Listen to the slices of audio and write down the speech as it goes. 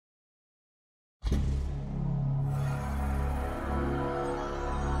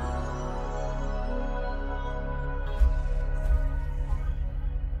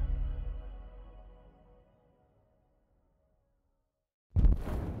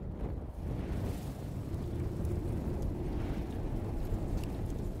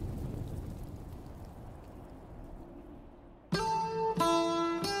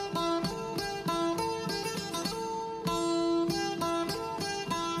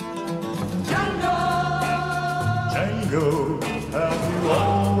Django, have you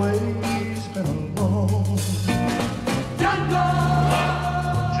always been alone? Django!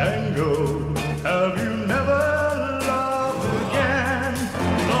 Django, have you never loved again?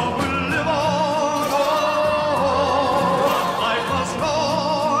 Love will live on, life must go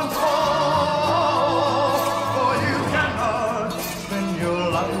on, for you cannot spend your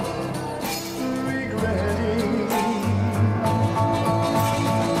life regretting.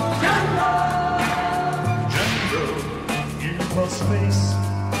 Must face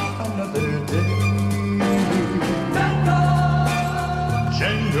another day.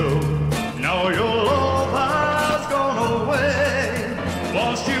 Django, now your love has gone away.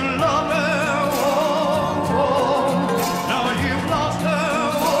 Once you loved her, oh, oh, now you've lost her,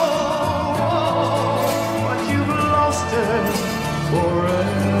 oh, oh, but you've lost her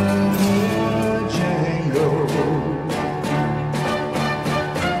forever, Django.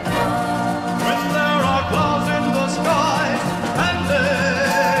 When there are clouds in the sky, and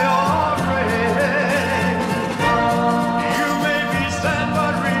they are gray, you may be sad,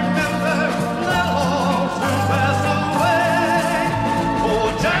 but remember they'll all soon pass away. Oh,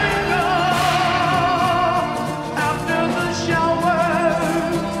 Django, after the shower,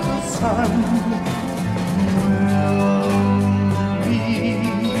 the sun will be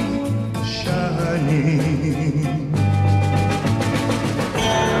shining.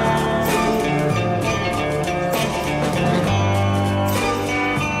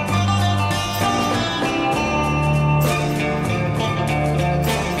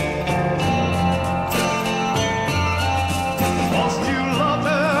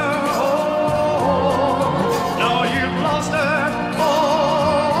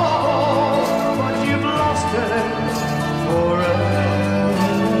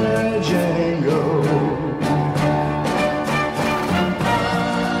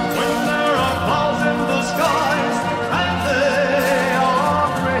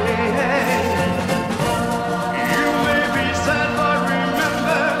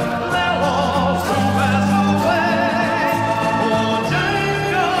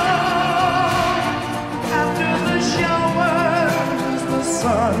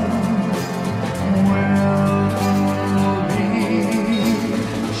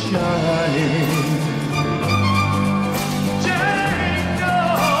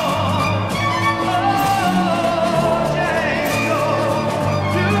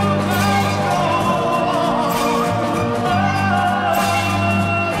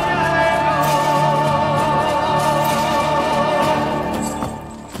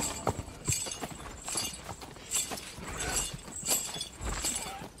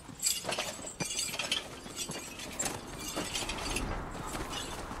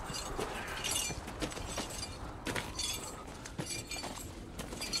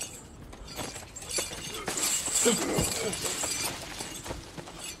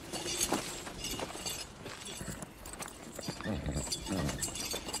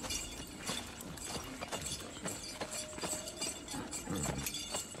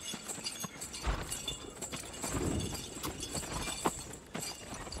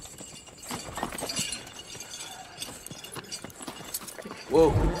 Whoa.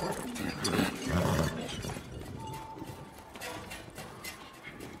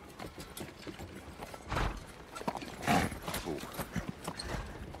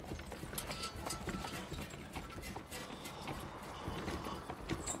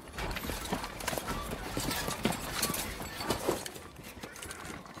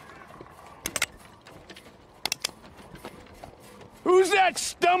 Who's that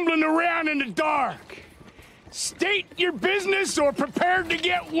stumbling around in the dark? State your business or prepare to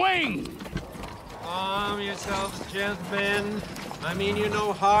get winged. Calm yourselves, gentlemen. I mean you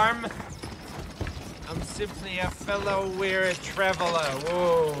no harm. I'm simply a fellow weary traveler.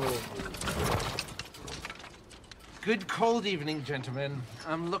 Whoa. Good cold evening, gentlemen.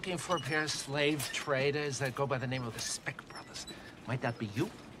 I'm looking for a pair of slave traders that go by the name of the Speck Brothers. Might that be you?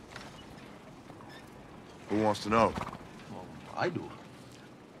 Who wants to know? Well, I do.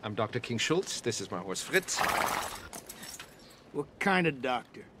 I'm Dr. King Schultz. This is my horse, Fritz. What kind of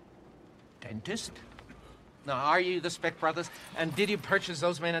doctor? Dentist? Now, are you the Speck Brothers? And did you purchase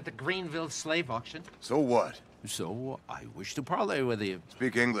those men at the Greenville slave auction? So what? So, I wish to parley with you.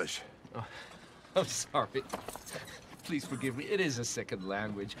 Speak English. Oh, I'm sorry. Please forgive me. It is a second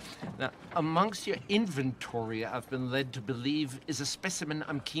language. Now, amongst your inventory, I've been led to believe is a specimen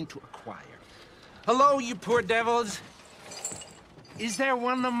I'm keen to acquire. Hello, you poor devils. Is there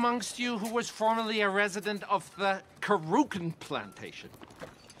one amongst you who was formerly a resident of the Karukan plantation?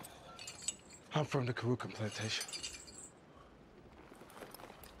 I'm from the Karukan plantation.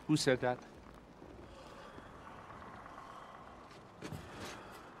 Who said that?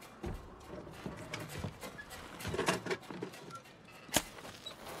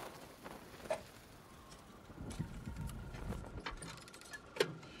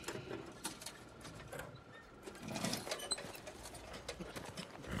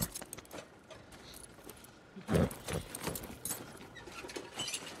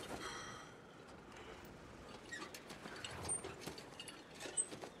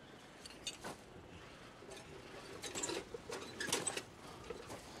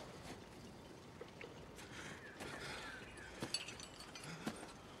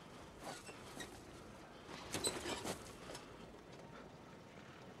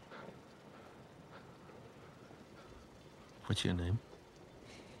 What's your name?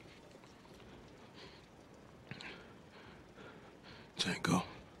 Django.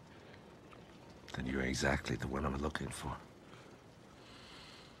 Then you're exactly the one I'm looking for.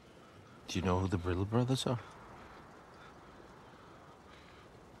 Do you know who the Brittle brothers are?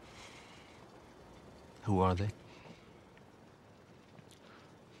 Who are they?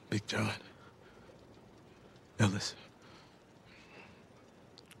 Big John. Ellis.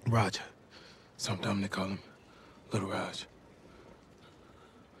 Roger. Sometimes they call him Little Raj.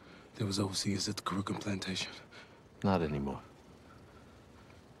 They was overseers at the Karukan plantation. Not anymore.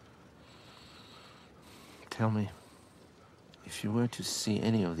 Tell me, if you were to see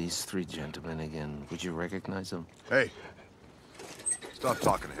any of these three gentlemen again, would you recognize them? Hey, stop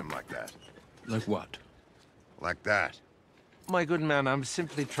talking to him like that. Like what? Like that. My good man, I'm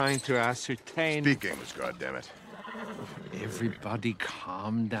simply trying to ascertain... Speak English, goddammit. Everybody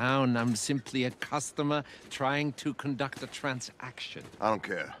calm down. I'm simply a customer trying to conduct a transaction. I don't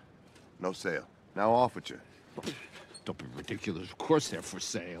care. No sale. Now off with you. Don't be ridiculous. Of course they're for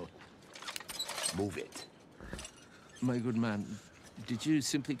sale. Move it. My good man, did you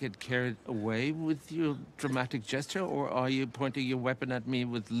simply get carried away with your dramatic gesture, or are you pointing your weapon at me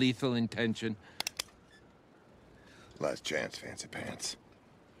with lethal intention? Last chance, fancy pants.